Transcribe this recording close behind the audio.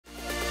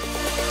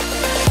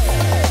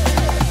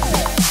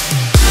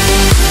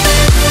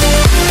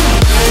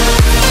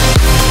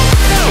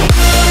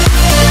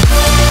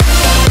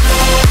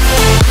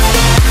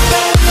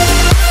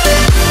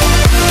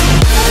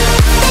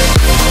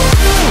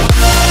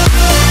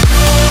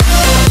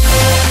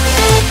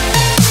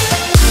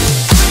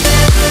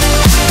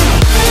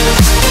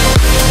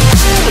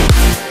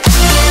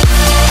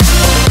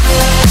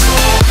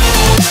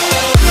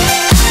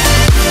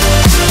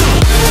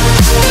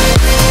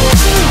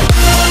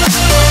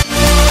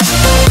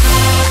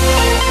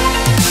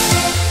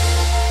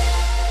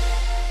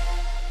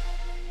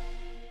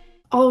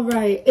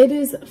right, it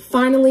is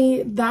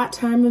finally that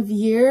time of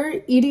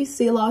year.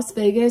 EDC Las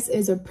Vegas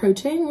is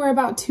approaching. We're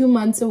about 2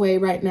 months away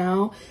right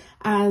now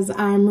as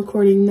I'm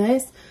recording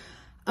this.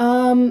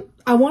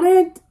 I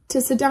wanted to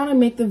sit down and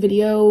make the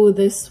video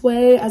this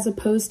way as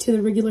opposed to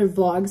the regular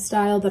vlog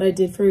style that I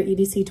did for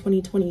EDC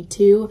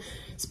 2022,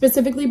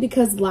 specifically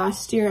because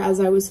last year as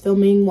I was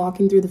filming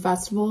walking through the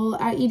festival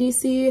at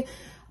EDC,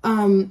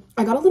 I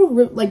got a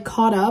little like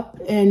caught up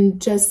and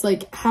just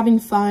like having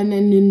fun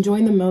and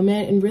enjoying the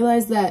moment, and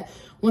realized that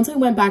once I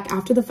went back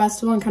after the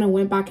festival and kind of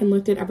went back and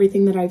looked at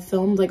everything that I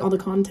filmed, like all the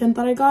content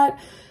that I got,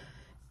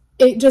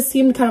 it just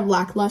seemed kind of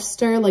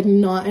lackluster, like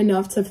not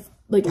enough to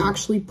like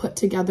actually put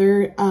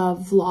together a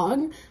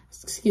vlog.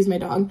 Excuse my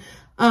dog.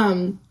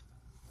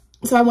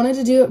 So I wanted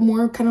to do it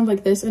more kind of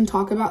like this and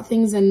talk about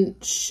things and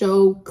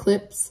show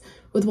clips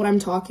with what I'm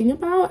talking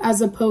about,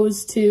 as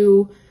opposed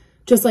to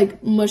just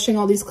like mushing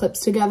all these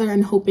clips together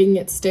and hoping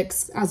it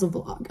sticks as a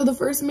vlog. So the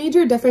first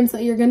major difference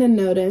that you're gonna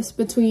notice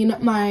between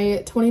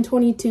my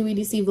 2022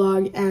 EDC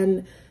vlog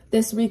and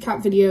this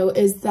recap video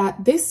is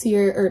that this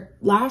year, or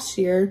last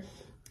year,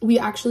 we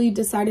actually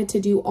decided to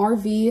do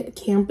RV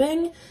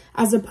camping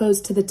as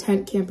opposed to the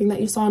tent camping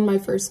that you saw in my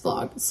first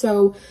vlog.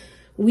 So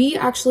we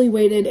actually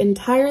waited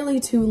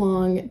entirely too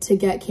long to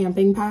get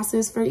camping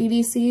passes for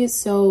EDC.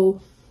 So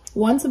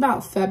once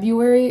about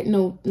February,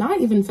 no,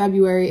 not even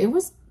February, it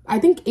was, I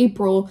think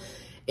April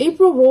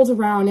rolled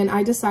around and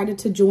I decided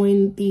to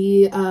join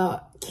the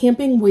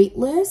camping wait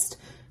list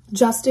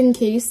just in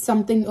case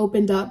something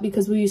opened up,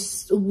 because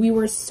we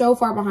were so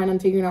far behind on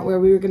figuring out where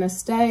we were going to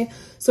stay.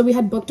 So we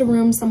had booked a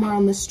room somewhere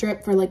on the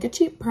strip for like a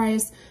cheap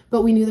price,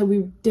 but we knew that we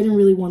didn't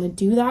really want to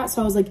do that.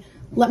 So I was like,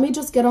 let me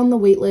just get on the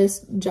wait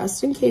list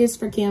just in case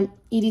for Camp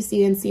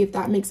EDC and see if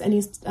that makes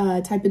any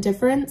type of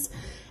difference.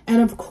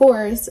 And of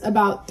course,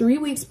 about 3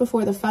 weeks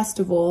before the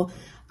festival,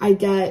 I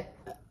get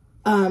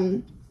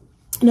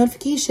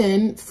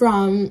notification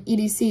from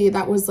EDC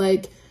that was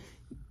like,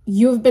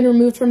 you have been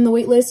removed from the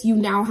wait list. You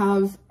now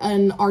have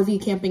an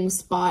RV camping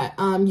spot.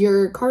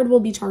 Your card will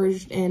be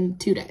charged in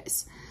 2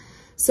 days.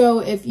 So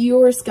if you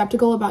were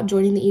skeptical about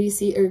joining the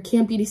EDC or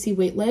Camp EDC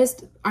wait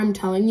list, I'm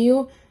telling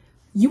you,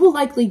 you will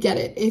likely get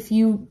it. If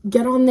you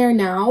get on there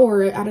now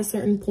or at a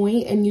certain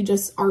point and you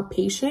just are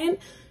patient,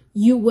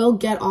 you will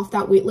get off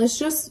that wait list.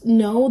 Just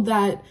know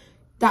that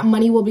that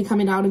money will be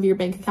coming out of your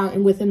bank account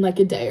and within like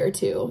a day or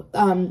two.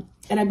 And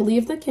I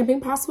believe the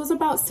camping pass was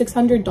about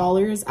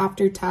 $600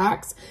 after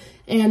tax,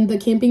 and the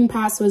camping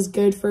pass was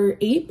good for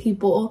 8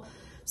 people.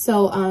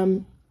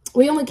 So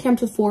we only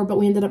camped with 4, but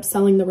we ended up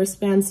selling the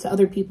wristbands to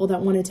other people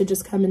that wanted to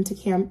just come into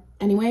camp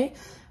anyway.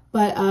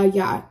 But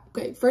yeah,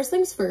 okay, first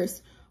things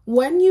first,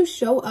 when you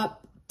show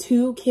up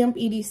to Camp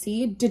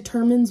EDC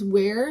determines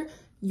where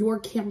your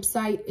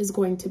campsite is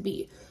going to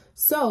be.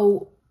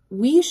 So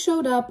we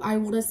showed up, I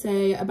want to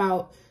say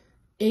about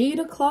 8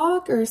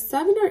 o'clock or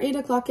 7 or 8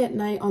 o'clock at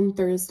night on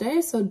Thursday.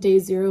 So day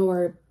 0,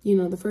 or, you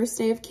know, the first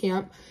day of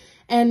camp.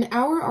 And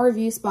our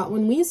RV spot,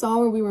 when we saw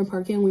where we were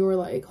parking, we were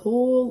like,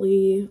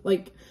 holy,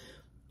 like,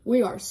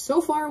 we are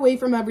so far away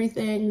from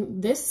everything.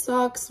 This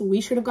sucks.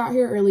 We should have got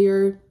here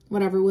earlier,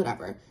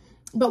 whatever.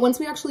 But once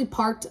we actually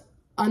parked,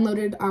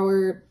 unloaded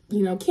our,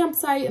 you know,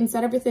 campsite and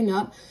set everything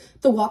up,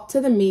 the walk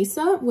to the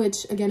mesa,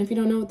 which again, if you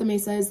don't know what the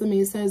mesa is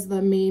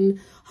the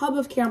main hub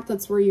of camp.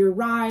 That's where your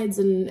rides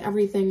and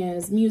everything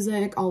is,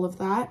 music, all of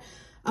that.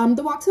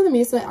 The walk to the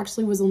mesa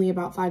actually was only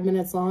about 5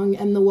 minutes long,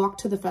 and the walk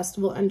to the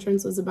festival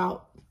entrance was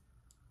about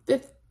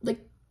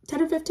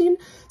 10 or 15,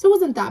 so it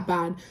wasn't that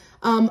bad.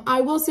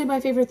 I will say my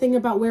favorite thing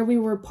about where we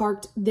were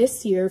parked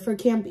this year for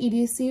Camp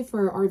EDC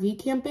for RV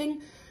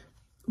camping,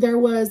 there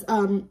was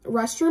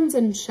restrooms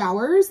and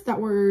showers that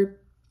were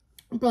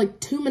like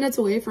 2 minutes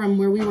away from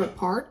where we were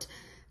parked,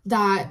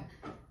 that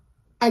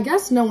I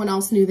guess no one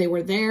else knew they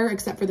were there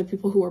except for the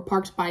people who were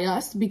parked by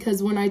us,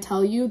 because when I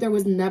tell you, there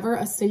was never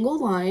a single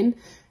line,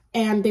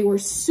 and they were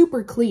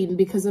super clean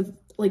because of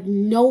like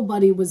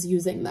nobody was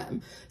using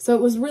them. So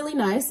it was really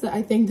nice that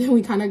I think that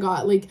we kind of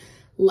got like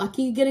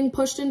lucky getting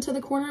pushed into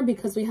the corner,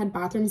 because we had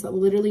bathrooms that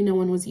literally no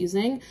one was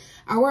using.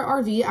 Our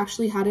RV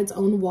actually had its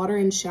own water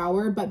and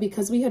shower, but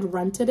because we had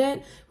rented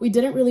it, we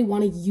didn't really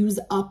want to use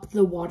up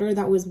the water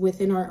that was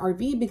within our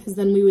RV, because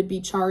then we would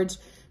be charged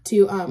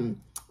to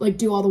like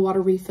do all the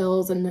water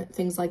refills and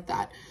things like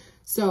that.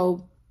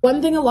 So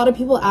one thing a lot of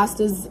people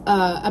asked is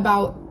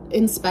about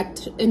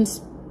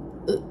inspections.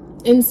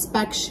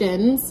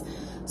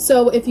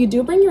 So if you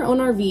do bring your own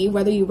RV,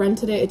 whether you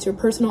rented it, it's your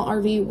personal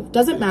RV,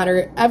 doesn't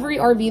matter. Every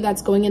RV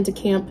that's going into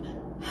camp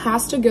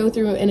has to go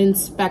through an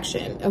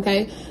inspection,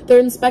 okay? They're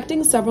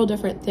inspecting several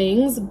different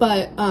things,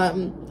 but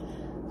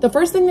the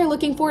first thing they're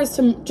looking for is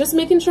to just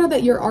making sure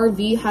that your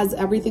RV has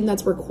everything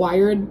that's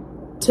required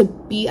to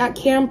be at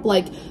camp.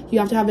 Like, you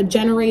have to have a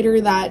generator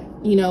that,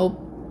 you know,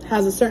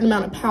 has a certain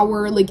amount of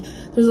power. Like,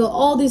 there's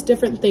all these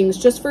different things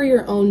just for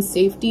your own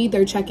safety.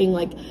 They're checking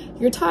like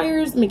your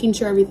tires, making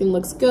sure everything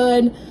looks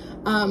good.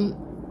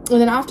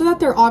 then after that,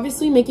 they're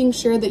obviously making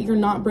sure that you're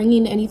not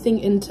bringing anything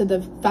into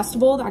the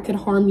festival that could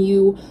harm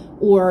you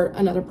or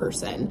another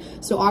person.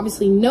 So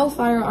obviously no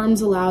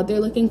firearms allowed.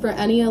 They're looking for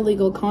any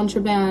illegal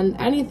contraband,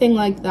 anything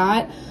like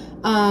that.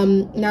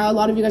 Now a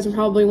lot of you guys are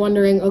probably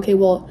wondering, okay,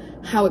 well,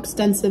 how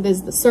extensive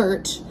is the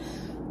search?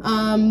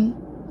 I'm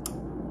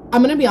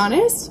gonna be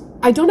honest,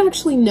 I don't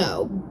actually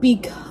know,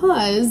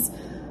 because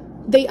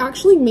they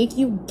actually make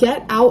you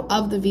get out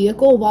of the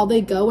vehicle while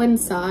they go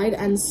inside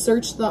and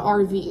search the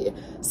RV.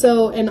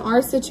 So in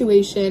our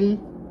situation,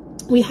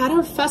 we had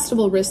our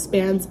festival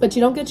wristbands, but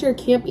you don't get your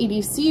Camp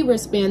EDC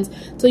wristbands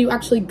until you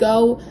actually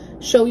go,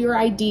 show your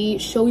ID,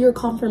 show your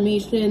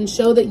confirmation,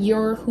 show that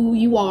you're who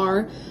you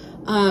are.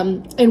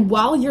 And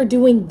while you're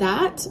doing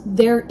that,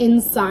 they're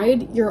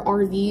inside your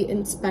RV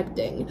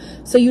inspecting.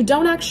 So you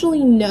don't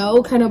actually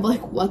know kind of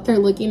like what they're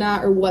looking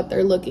at or what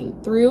they're looking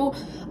through.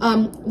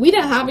 We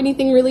didn't have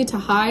anything really to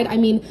hide. I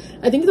mean,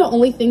 I think the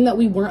only thing that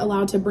we weren't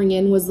allowed to bring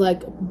in was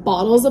like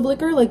bottles of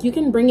liquor. Like you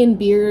can bring in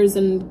beers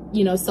and,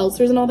 you know,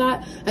 seltzers and all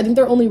that. I think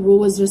their only rule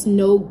was just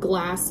no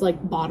glass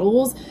like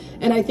bottles.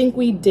 And I think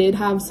we did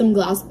have some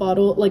glass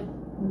bottle, like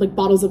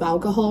bottles of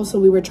alcohol, so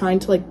we were trying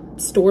to like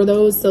store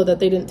those so that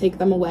they didn't take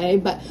them away.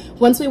 But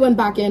once we went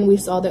back in, we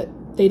saw that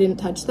they didn't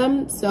touch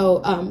them,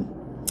 so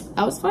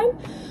that was fine.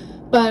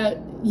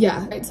 But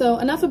yeah, right, so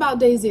enough about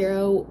day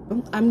 0.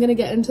 I'm gonna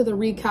get into the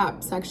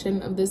recap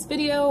section of this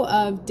video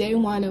of day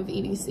 1 of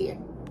EDC.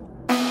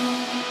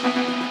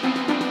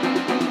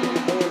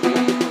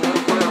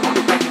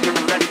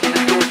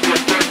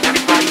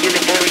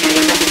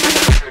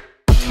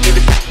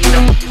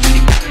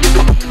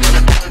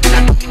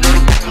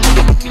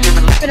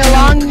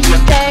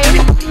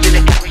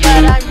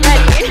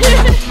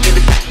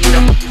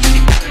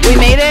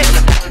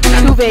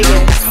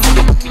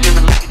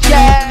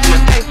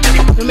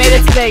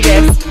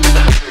 Vegas.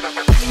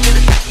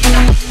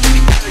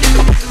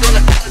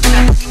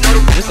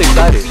 Just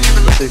excited.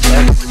 Just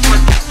excited.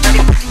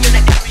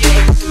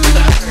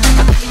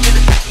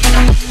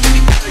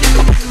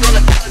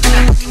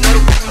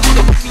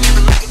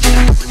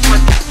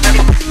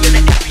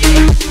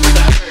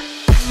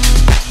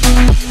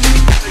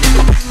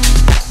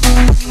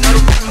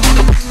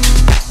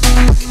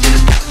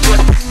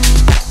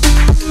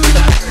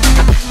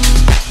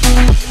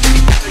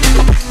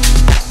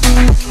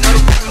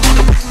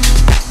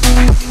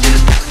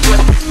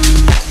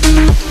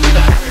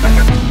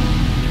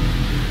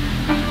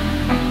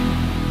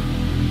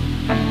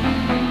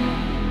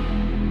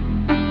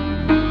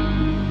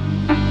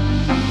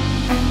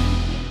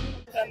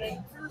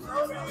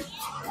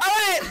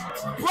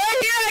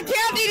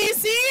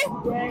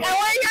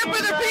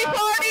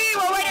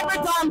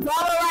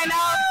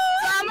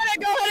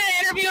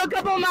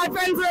 My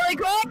friends really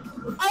quick.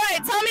 All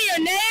right, tell me your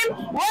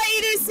name, what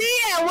EDC,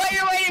 and what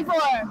you're waiting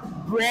for.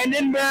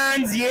 Brandon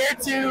Burns, year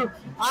 2.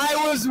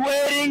 I was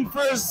waiting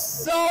for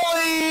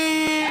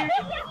Sully.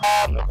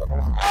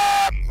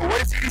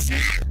 What is EDC?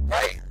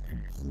 Right?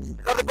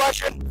 Another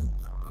question.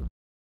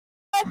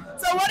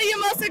 So what are you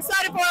most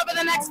excited for over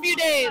the next few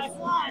days?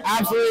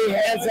 Absolutely,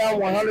 hands down,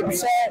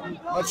 100%.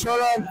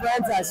 Matilda and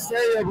Friends at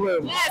Stereo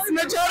Blue. Yes,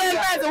 Matilda and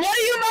Friends. What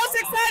are you most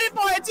excited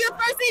for? It's your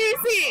first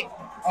EDC.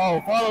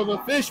 Oh, follow the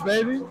fish,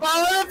 baby.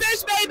 Follow the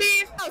fish,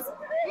 baby. Matt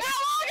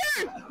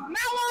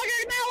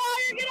Lager,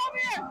 get over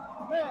here.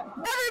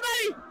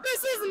 Everybody,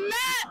 this is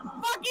Matt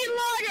fucking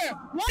Lager.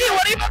 What are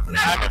you most excited?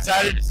 I'm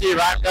excited to see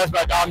Rhyme Dust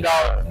by Dom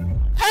Dollar.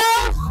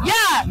 Hell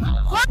yeah.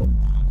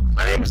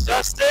 My name is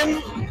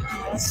Dustin.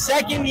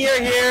 2nd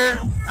year here.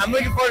 I'm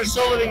looking forward to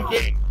Sullivan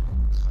King.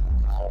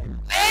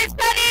 Thanks,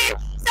 Penny.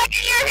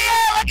 2nd year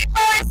here. Looking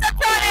forward to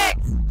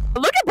Subtronics.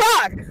 Look at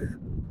Brock.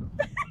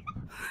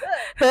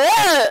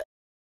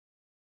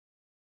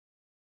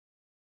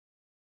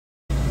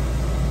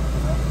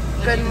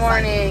 Good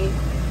morning.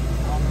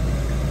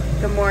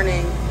 Good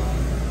morning.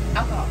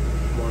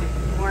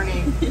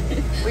 Morning.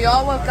 We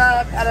all woke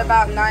up at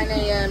about 9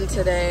 a.m.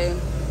 today.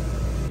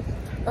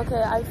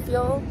 Okay, I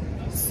feel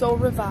so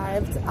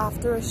revived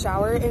after a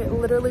shower. It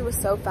literally was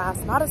so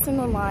fast, not a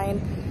single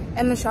line,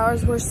 and the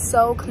showers were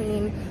so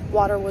clean.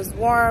 Water was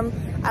warm.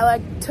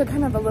 I took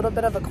kind of a little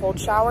bit of a cold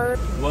shower.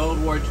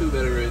 World War II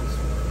veterans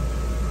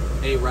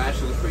ate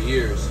rations for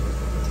years.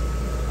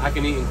 I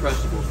can eat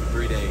Uncrustables for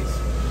 3 days.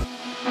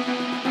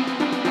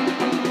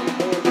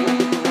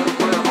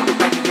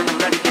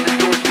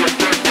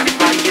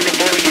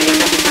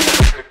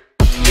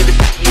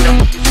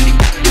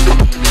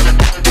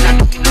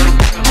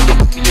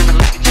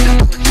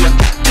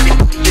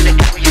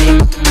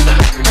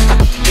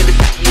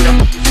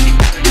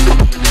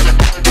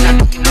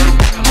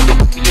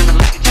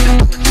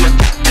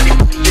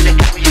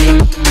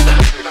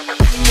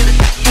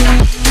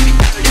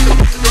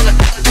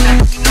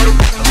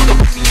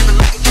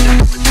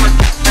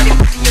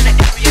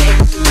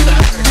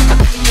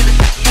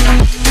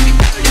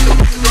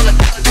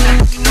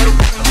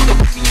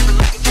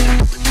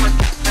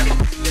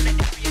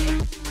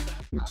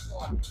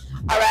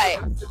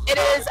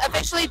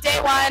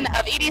 Day 1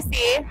 of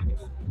EDC,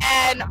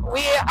 and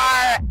we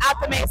are at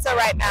the Mesa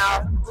right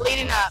now,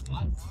 leading up.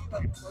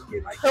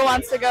 Who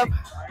wants to go?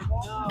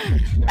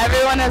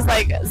 Everyone is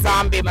like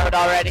zombie mode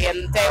already,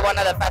 and day one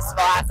of the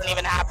festival hasn't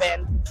even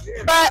happened.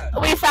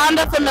 But we found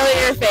a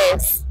familiar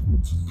face.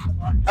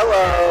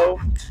 Hello.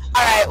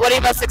 All right, what are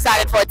you most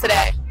excited for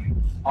today?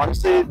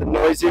 Honestly, the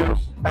Noisy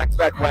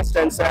back-to-back West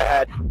End set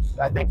at,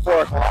 I think,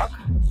 4 o'clock.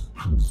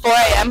 4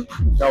 a.m.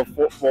 No,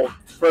 well,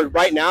 for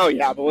right now,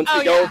 yeah. But once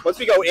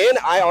we go in,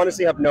 I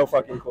honestly have no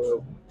fucking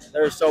clue.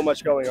 There's so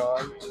much going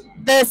on.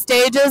 The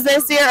stages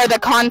this year, or the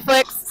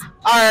conflicts,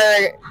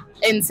 are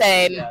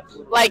insane.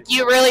 Like,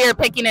 you really are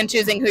picking and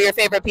choosing who your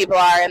favorite people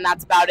are, and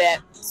that's about it.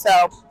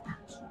 So,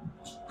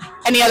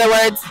 any other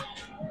words?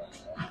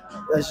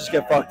 Let's just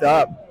get fucked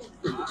up.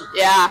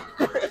 Yeah.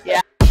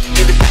 Yeah.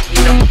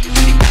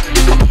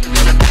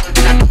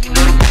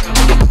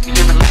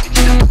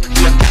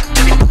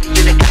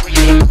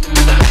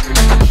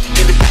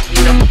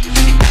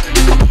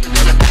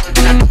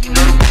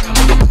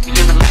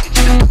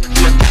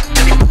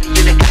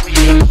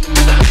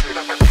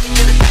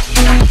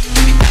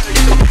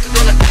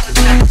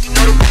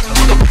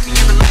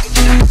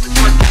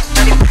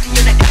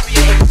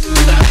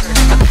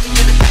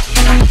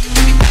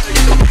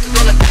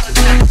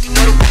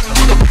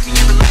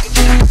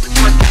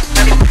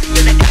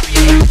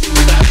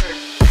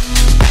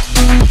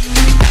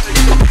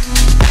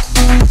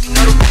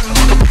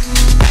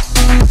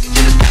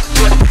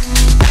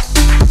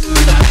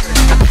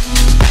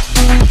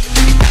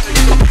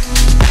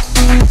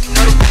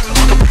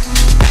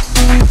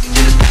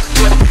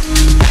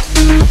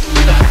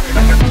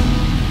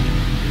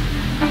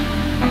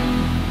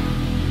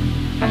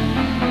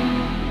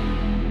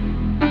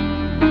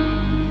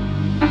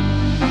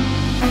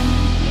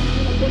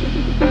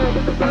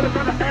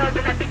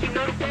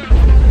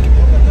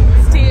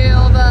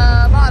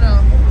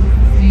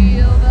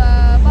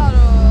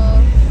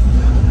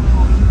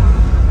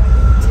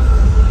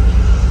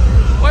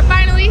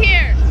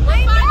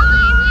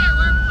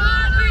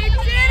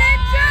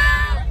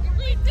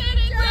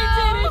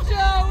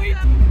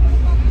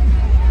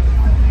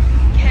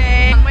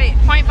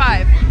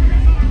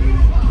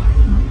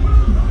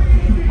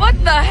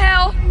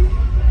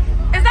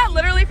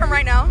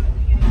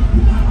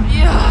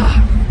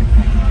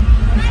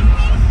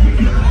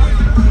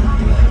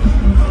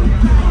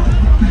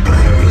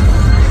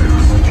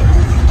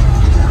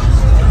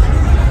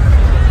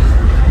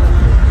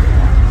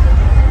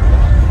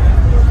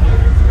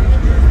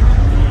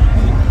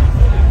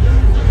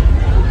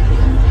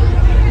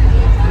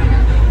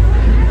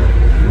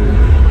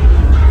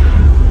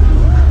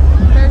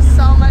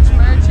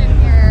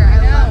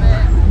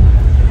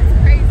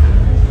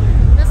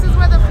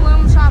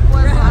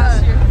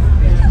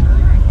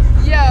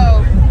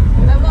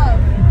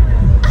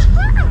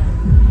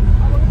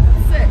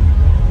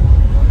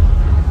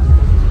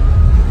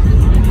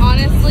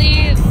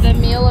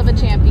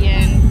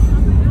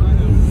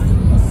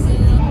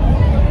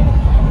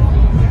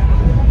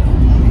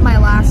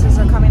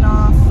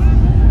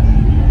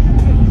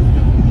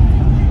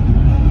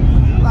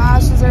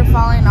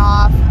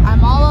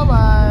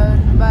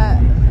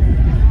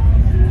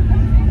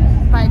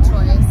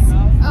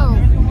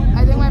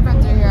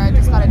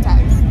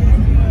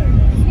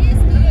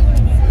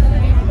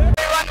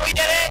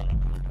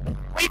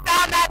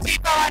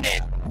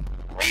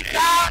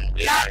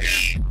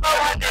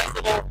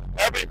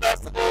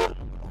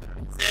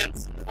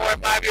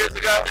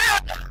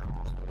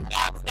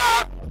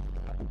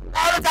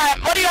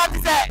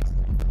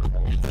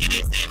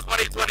 EDC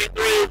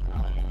 2023,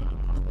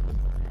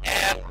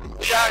 and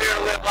we out here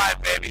to live life,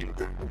 baby.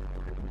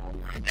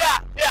 Yeah,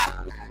 yeah.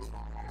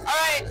 All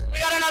right, we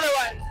got another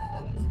one.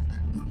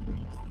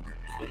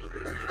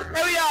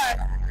 Here we are.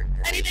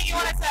 Anything you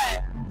want to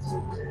say?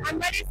 I'm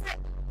ready to...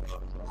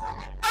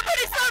 I'm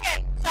ready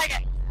second.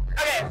 Okay.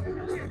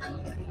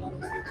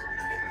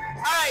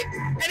 All right,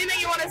 anything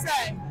you want to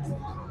say?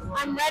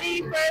 I'm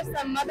ready for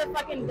some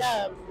motherfucking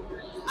dub.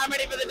 I'm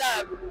ready for the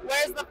dub.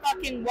 Where's the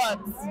fucking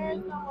wubs?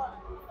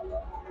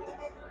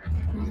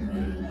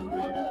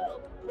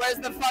 Where's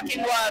the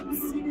fucking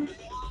wubs?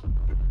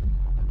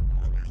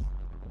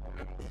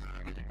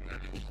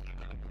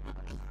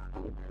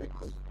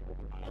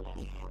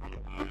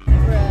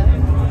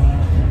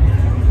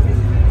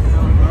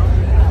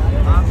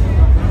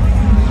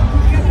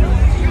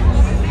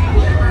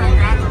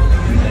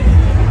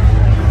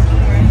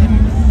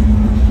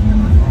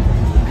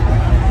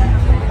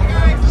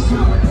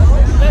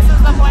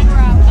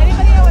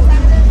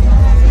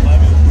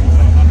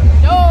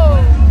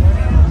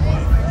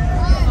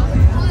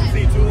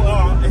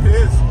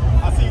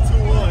 I see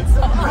two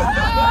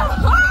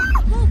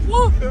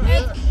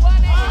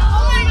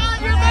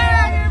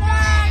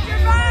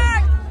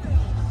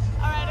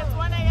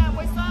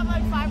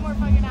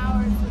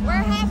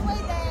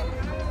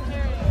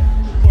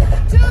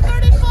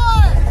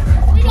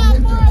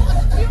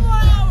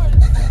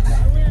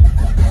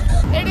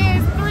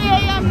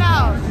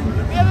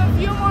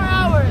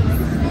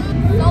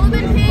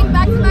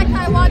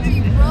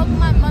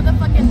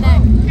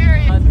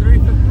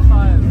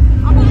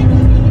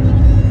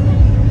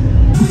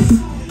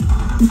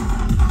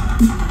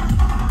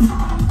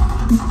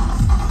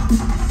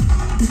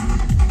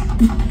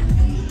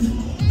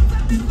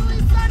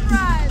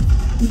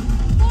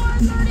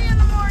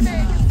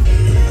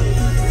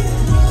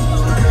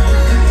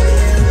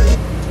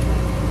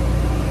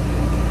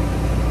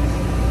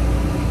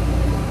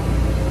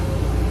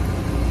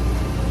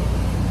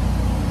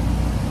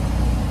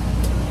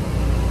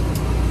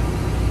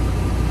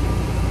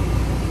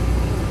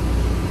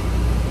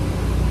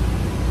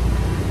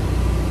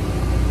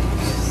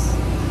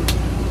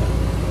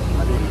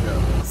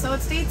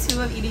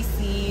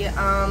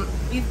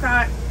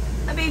got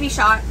a baby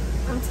shot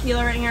of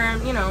tequila right here.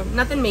 You know,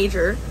 nothing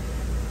major.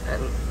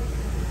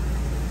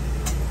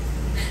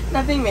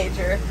 Nothing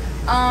major.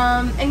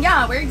 And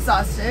yeah, we're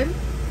exhausted.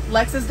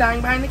 Lex is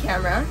dying behind the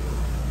camera.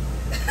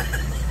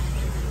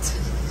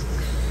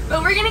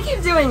 But we're gonna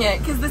keep doing it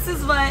because this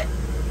is what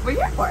we're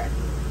here for.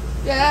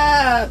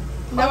 Yeah.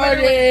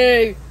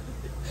 Party.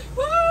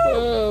 Woo!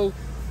 Whoa.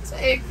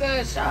 Take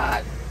the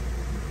shot.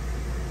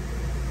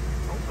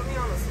 Don't put me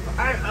on the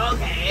spot.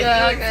 Okay.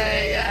 Yeah,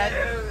 okay, yeah.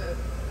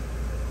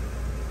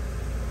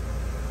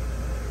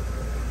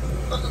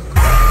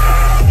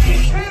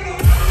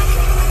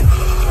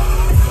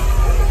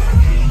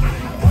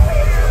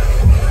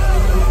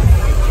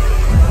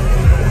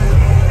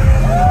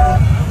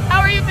 How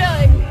are you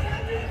feeling?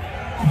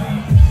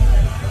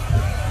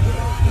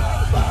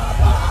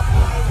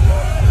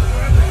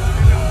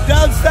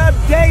 Dubstep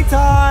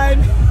daytime!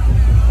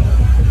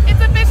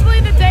 It's officially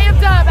the day of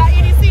dub at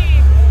EDC.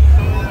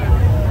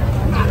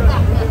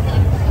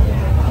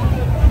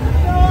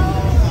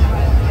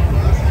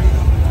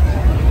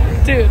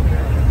 Dude,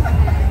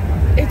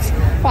 it's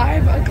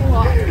 5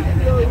 o'clock.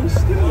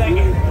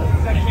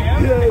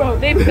 Bro,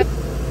 they've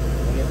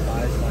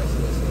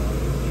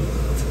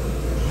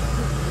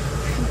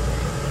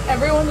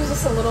everyone is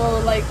just a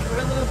little like, we're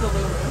a little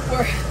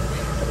deluded.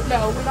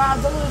 No, we're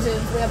not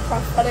delusions, we have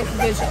prophetic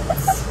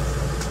visions.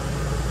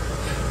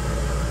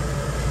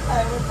 I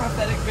have a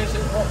prophetic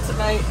vision that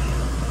tonight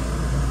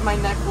my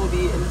neck will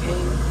be in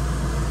pain.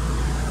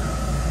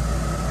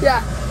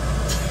 Yeah.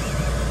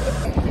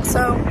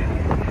 So,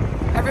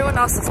 everyone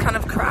else is kind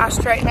of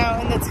crashed right now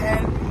in the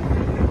tent.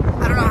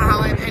 I don't know how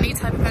I have any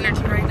type of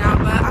energy right now,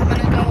 but I'm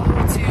gonna go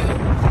to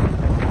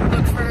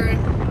look for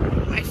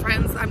my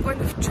friends. I'm going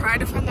to try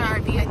to find their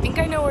RV. I think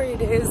I know where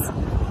it is,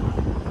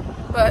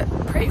 but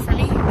pray for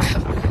me.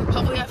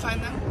 Hopefully I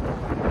find them.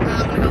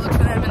 I'm gonna go look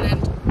for them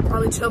and then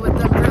probably chill with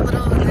them for a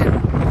little and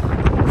then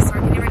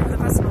start getting ready for the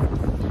festival.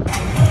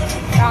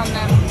 Found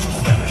them.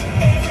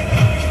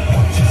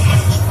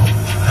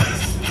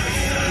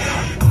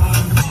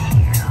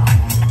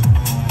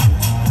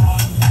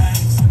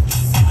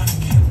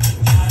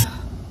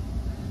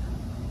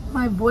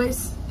 My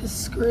voice is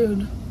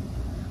screwed,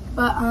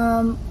 but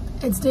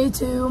it's day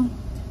 2.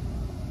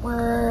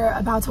 We're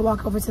about to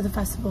walk over to the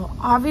festival.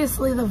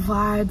 Obviously the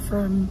vibe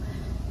from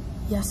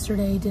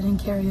yesterday didn't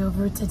carry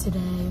over to today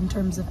in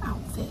terms of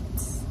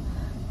outfits.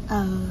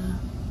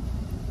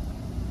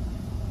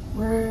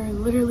 We're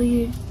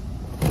literally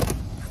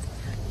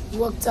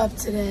looked up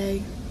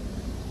today.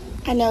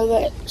 I know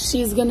that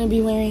she's gonna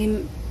be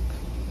wearing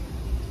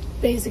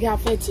basic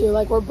outfit too.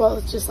 Like, we're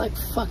both just like,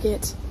 fuck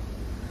it.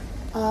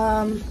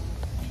 I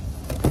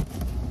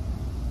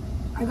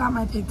got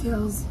my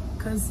pigtails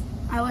because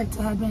I like to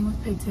headbang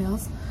with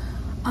pigtails.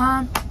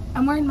 I'm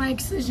wearing my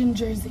Excision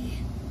jersey.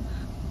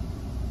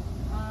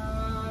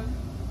 Are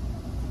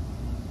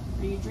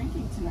you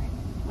drinking tonight?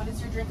 What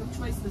is your drink of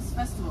choice this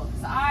festival?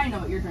 Because I know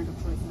what your drink of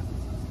choice is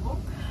this festival.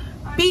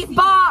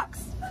 Beatbox!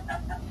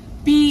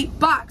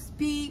 Beatbox!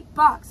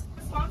 Beatbox!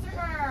 Sponsor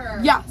her!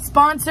 Yeah,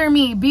 sponsor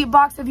me.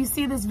 Beatbox, if you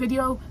see this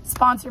video,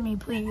 sponsor me,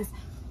 please.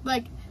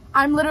 Like,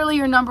 I'm literally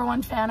your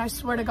 #1 fan, I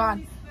swear to God.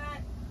 We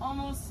spent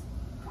almost,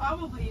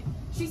 probably,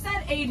 she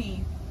said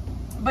 80,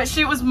 but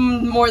she was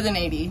more than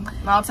 80.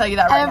 I'll tell you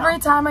that right now. Every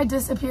time I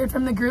disappeared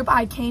from the group,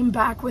 I came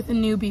back with a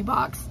new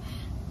beatbox.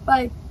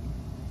 Like,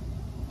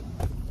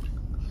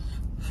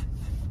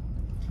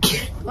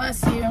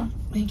 bless you.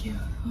 Thank you.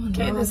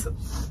 Okay,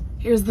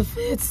 here's the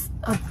fits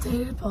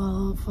updated.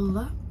 Full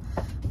up.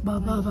 Ba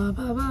ba ba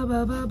ba ba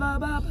ba ba ba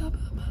ba ba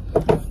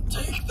ba.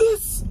 Take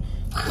this.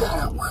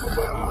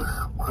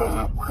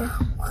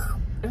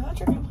 You're not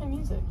drinking my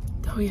music.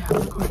 Oh yeah,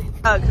 I'm recording.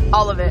 Hug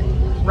all of it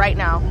right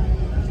now.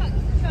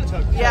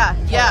 Yeah,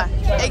 yeah,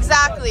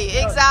 exactly,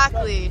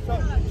 exactly.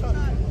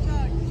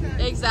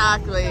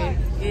 Exactly.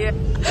 Yeah.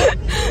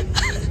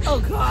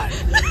 Oh God.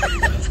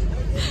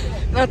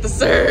 Not the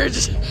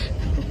surge.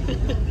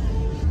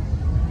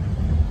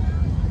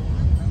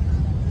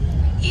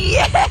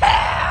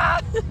 Yeah!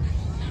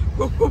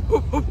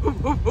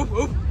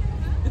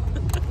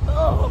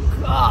 Oh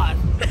God.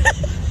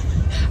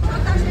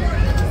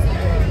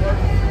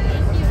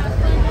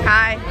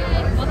 Hi.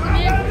 Welcome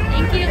here.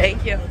 Thank you.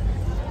 Thank you.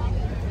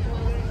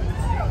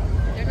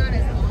 They're not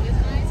as long as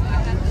mine, so I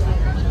have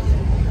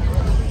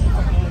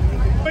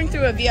to. Going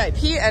through a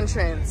VIP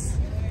entrance.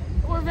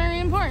 We're very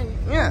important.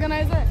 Yeah.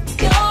 Organize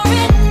it. You're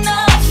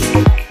enough.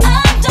 I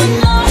don't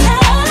know how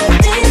I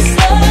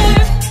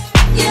deserve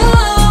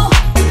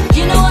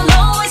you. You know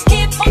I'll always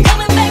keep on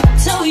coming back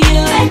to you.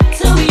 Back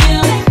to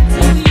you. Back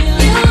to you.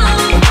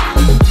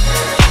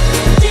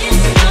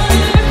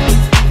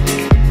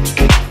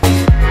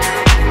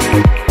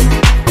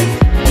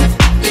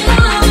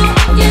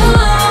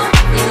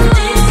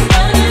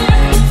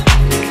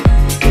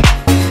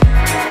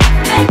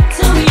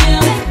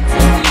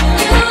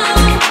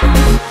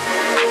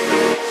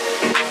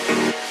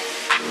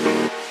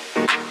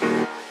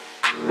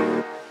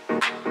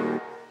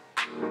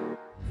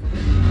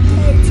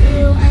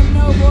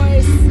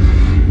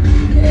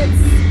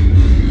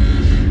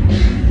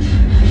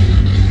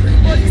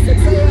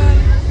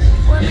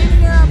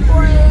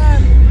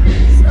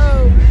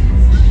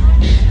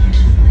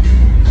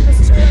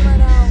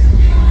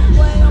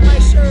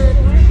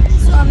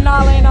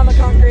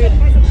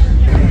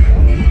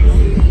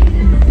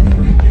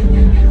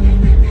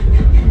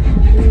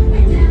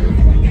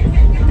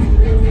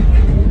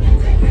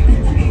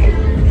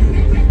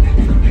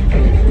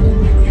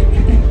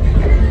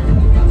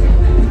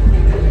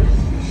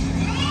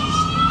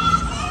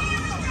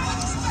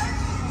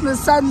 The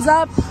sun's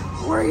up.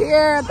 We're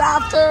here at the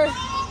after.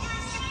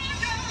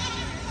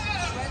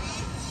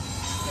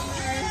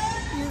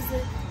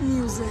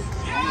 Music.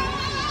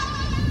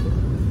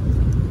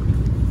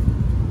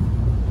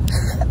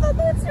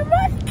 That's your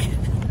mic.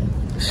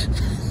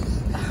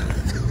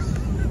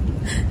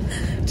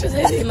 Just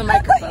hitting the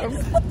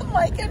microphone. Put the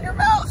mic in your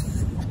mouth.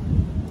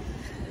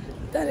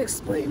 That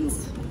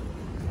explains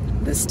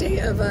the state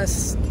of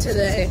us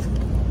today.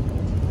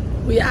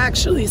 We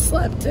actually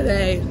slept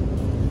today.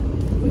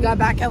 We got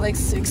back at like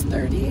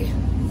 6:30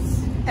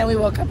 and we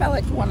woke up at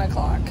like 1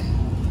 o'clock.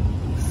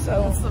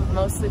 So That's the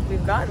most sleep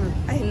we've gotten.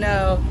 I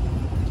know.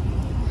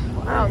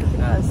 Wow, look at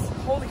us.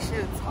 Holy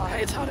shit, it's hot.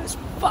 It's hot as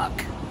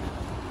fuck.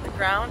 The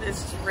ground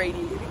is just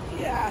radiating.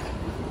 Yeah.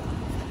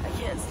 I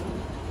can't see.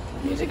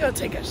 We need to go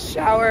take a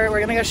shower.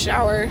 We're gonna go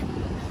shower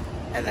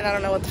and then I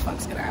don't know what the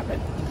fuck's gonna happen.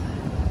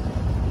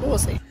 But we'll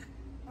see.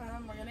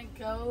 We're gonna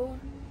go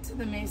to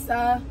the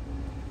Mesa,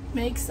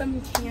 make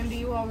some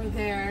candy while we're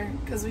there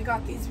because we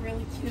got these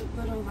really cute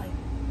little like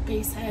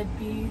base head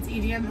beads,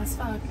 EDM as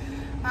fuck.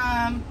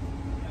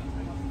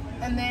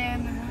 And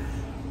then,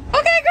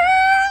 okay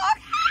girl,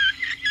 okay.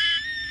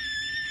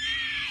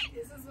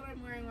 This is what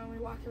I'm wearing when we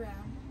walk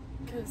around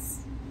because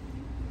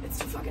it's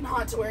too fucking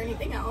hot to wear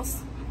anything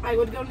else. I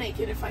would go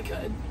naked if I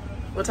could.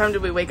 What time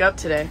did we wake up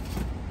today?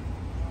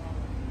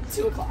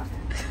 2 o'clock.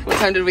 What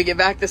time did we get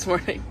back this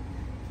morning?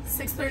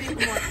 6:30 in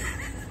the morning.